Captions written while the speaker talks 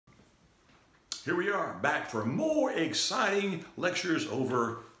Here we are back for more exciting lectures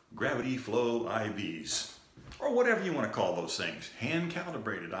over gravity flow IVs, or whatever you want to call those things. Hand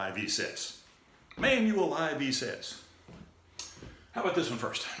calibrated IV sets, manual IV sets. How about this one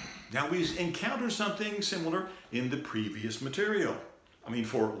first? Now we encountered something similar in the previous material.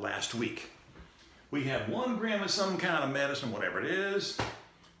 For last week. We have 1 gram of some kind of medicine, whatever it is,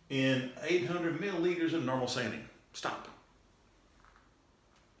 in 800 milliliters of normal saline. Stop.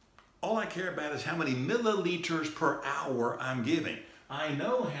 All I care about is how many milliliters per hour I'm giving. I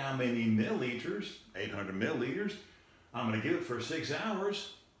know how many milliliters, 800 milliliters, I'm going to give it for 6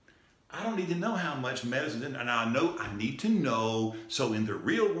 hours. I don't need to know how much medicine, and I need to know so in the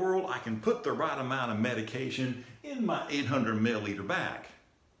real world I can put the right amount of medication in my 800 milliliter bag.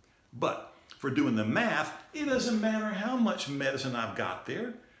 But for doing the math, it doesn't matter how much medicine I've got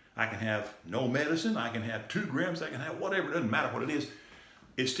there. I can have no medicine, I can have 2 grams, I can have whatever, it doesn't matter what it is.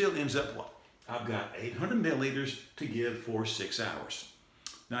 It still ends up what? I've got 800 milliliters to give for 6 hours.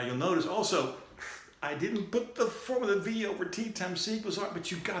 Now you'll notice also, I didn't put the formula V over T times C equals R,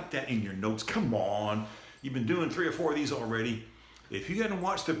 but you got that in your notes. Come on. You've been doing 3 or 4 of these already. If you hadn't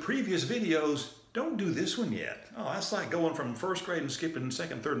watched the previous videos, don't do this one yet. Oh, that's like going from 1st grade and skipping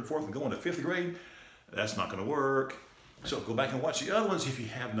 2nd, 3rd, and 4th and going to 5th grade. That's not going to work. So go back and watch the other ones if you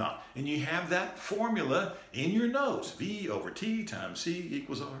have not. And you have that formula in your notes. V over T times C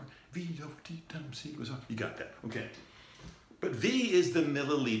equals R. V over T times C equals R. You got that. Okay. But V is the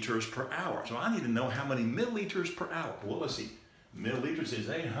milliliters per hour. So I need to know how many milliliters per hour. Well, let's see. Milliliters is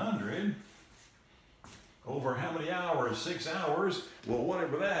 800 over how many hours? 6 hours. Well,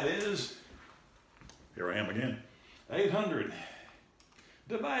 whatever that is. Here I am again. 800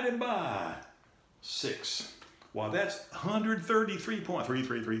 divided by 6. Well, that's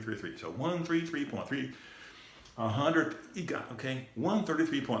 133.33333. So 133.3, 100, you got, okay,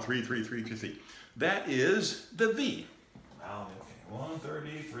 133.33333. That is the V. Wow, okay,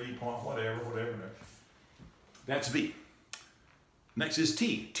 133 point whatever. That's V. Next is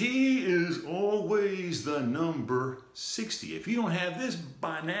T. T is always the number 60. If you don't have this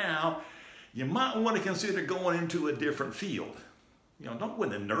by now, you might want to consider going into a different field. Don't go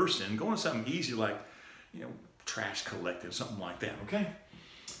into nursing, go into something easy like, trash collecting, something like that, okay?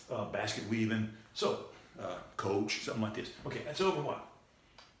 Basket weaving, so coach, something like this. Okay, that's over what?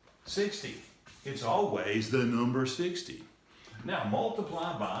 60. It's always the number 60. Now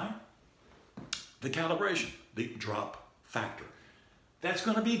multiply by the calibration, the drop factor. That's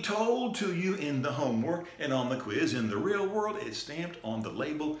going to be told to you in the homework and on the quiz. In the real world, it's stamped on the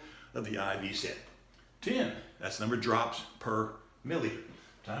label of the IV set. 10, that's the number of drops per milliliter,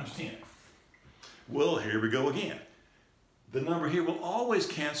 times 10. Well, here we go again. The number here will always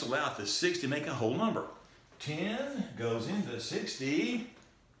cancel out the 60, make a whole number. 10 goes into 60.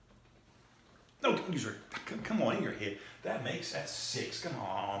 No, come on, in your head. That's 6, come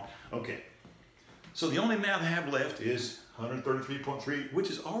on. Okay, so the only math I have left is 133.3, which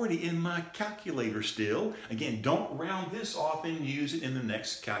is already in my calculator still. Again, don't round this off and use it in the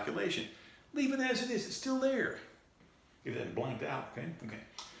next calculation. Leave it as it is, it's still there. Get that blanked out, okay? Okay.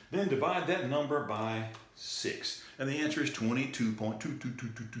 Then divide that number by 6. And the answer is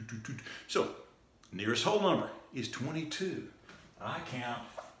 22.2222222. So, nearest whole number is 22. I count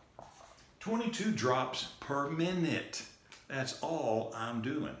 22 drops per minute. That's all I'm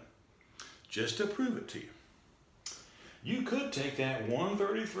doing. Just to prove it to you. You could take that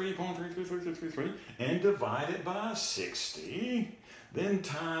 133.33333 and divide it by 60. Then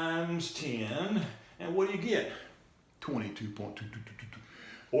times 10. And what do you get? 22.22222.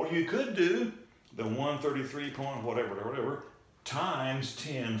 Or you could do the 133 point whatever times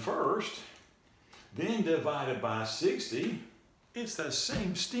 10 first, then divided by 60. It's the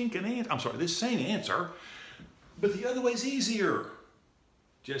same stinking answer. This same answer, but the other way's easier.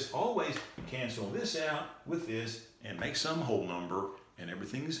 Just always cancel this out with this and make some whole number, and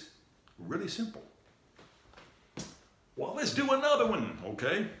everything's really simple. Well, let's do another one,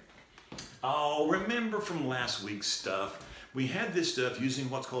 okay? Oh, remember from last week's stuff, we had this stuff using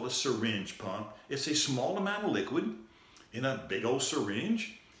what's called a syringe pump. It's a small amount of liquid in a big old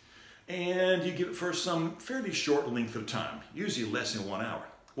syringe, and you give it for some fairly short length of time, usually less than 1 hour.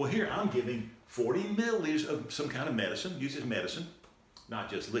 Well, here I'm giving 40 milliliters of some kind of medicine, usually medicine, not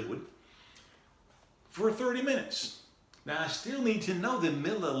just liquid, for 30 minutes. Now, I still need to know the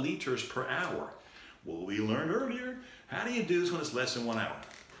milliliters per hour. Well, we learned earlier, how do you do this when it's less than 1 hour?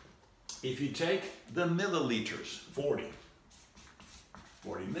 If you take the milliliters, 40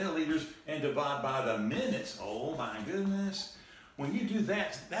 milliliters, and divide by the minutes, oh my goodness. When you do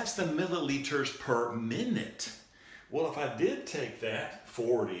that, that's the milliliters per minute. Well, if I did take that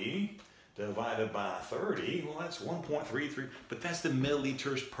 40 divided by 30, well, that's 1.33, but that's the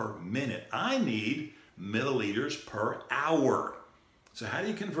milliliters per minute. I need milliliters per hour. So how do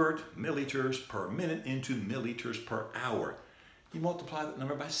you convert milliliters per minute into milliliters per hour? You multiply that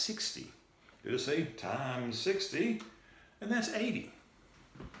number by 60. You just say times 60, and that's 80.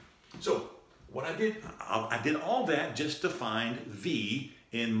 So what I did all that just to find V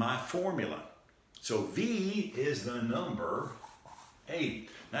in my formula. So V is the number 80.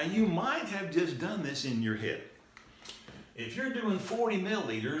 Now you might have just done this in your head. If you're doing 40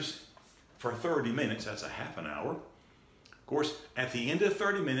 milliliters for 30 minutes, that's a half an hour. Of course, at the end of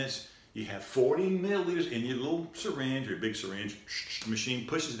 30 minutes, you have 40 milliliters in your little syringe, your big syringe, machine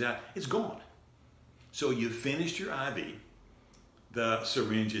pushes it out, it's gone. So you finished your IV. The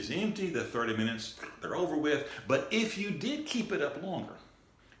syringe is empty, the 30 minutes, they're over with. But if you did keep it up longer,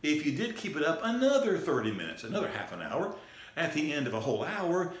 if you did keep it up another 30 minutes, another half an hour, at the end of a whole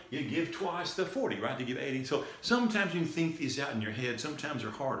hour, you give twice the 40, right? To give 80. So sometimes you can think these out in your head, sometimes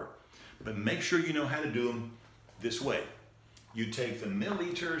they're harder. But make sure you know how to do them this way. You take the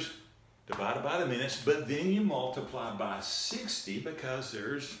milliliters divided by the minutes, but then you multiply by 60 because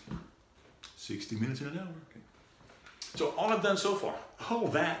there's 60 minutes in an hour. Okay. So all I've done so far, all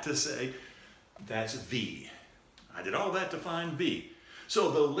that to say, that's V. I did all that to find V.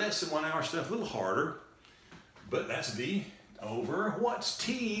 So the less than 1 hour stuff, a little harder, but that's V over what's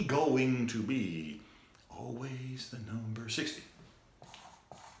T going to be? Always the number 60.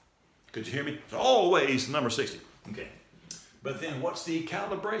 Could you hear me? It's always the number 60. Okay. But then what's the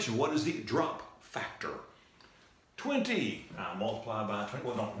calibration? What is the drop factor? 20. I multiply by 20.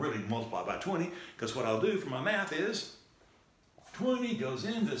 Well, don't really multiply by 20, because what I'll do for my math is 20 goes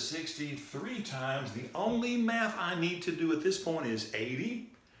into 60 3 times. The only math I need to do at this point is 80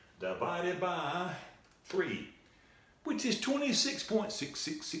 divided by 3, which is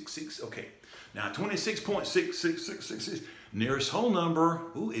 26.6666. Okay, now 26.66666, nearest whole number,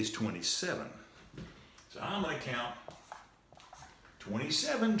 is 27. So I'm going to count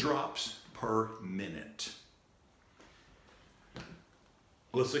 27 drops per minute.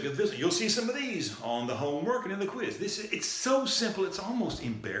 Let's look at this. You'll see some of these on the homework and in the quiz. It's so simple, it's almost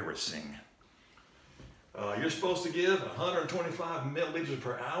embarrassing. You're supposed to give 125 milliliters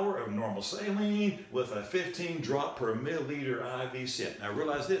per hour of normal saline with a 15 drop per milliliter IV set. Now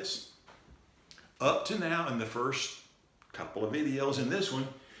realize this. Up to now in the first couple of videos in this one,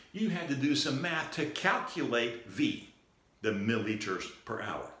 you had to do some math to calculate V, the milliliters per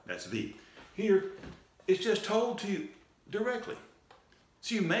hour. That's V. Here, it's just told to you directly.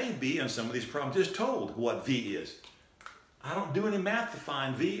 So you may be, on some of these problems, just told what V is. I don't do any math to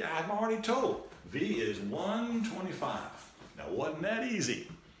find V. I'm already told. V is 125. Now, wasn't that easy?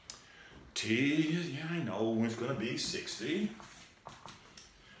 T, yeah, I know it's going to be 60.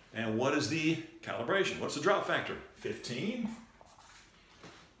 And what is the calibration? What's the drop factor? 15.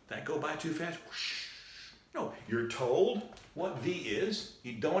 That go by too fast? No, you're told what V is.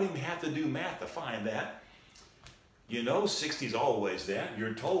 You don't even have to do math to find that. You know 60 is always that.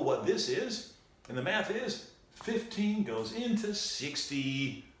 You're told what this is, and the math is 15 goes into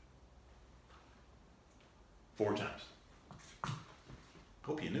 60 4 times.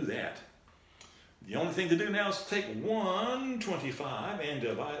 Hope you knew that. The only thing to do now is take 125 and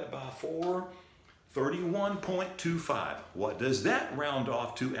divide it by 4, 31.25. What does that round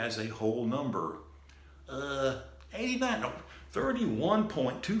off to as a whole number? 89, no,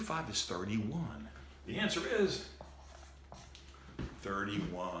 31.25 is 31. The answer is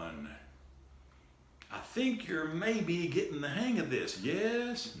 31. I think you're maybe getting the hang of this.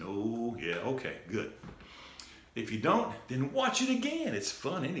 Yes? No? Yeah? Okay, good. If you don't, then watch it again. It's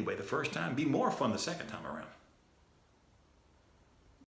fun anyway the first time. Be more fun the second time around.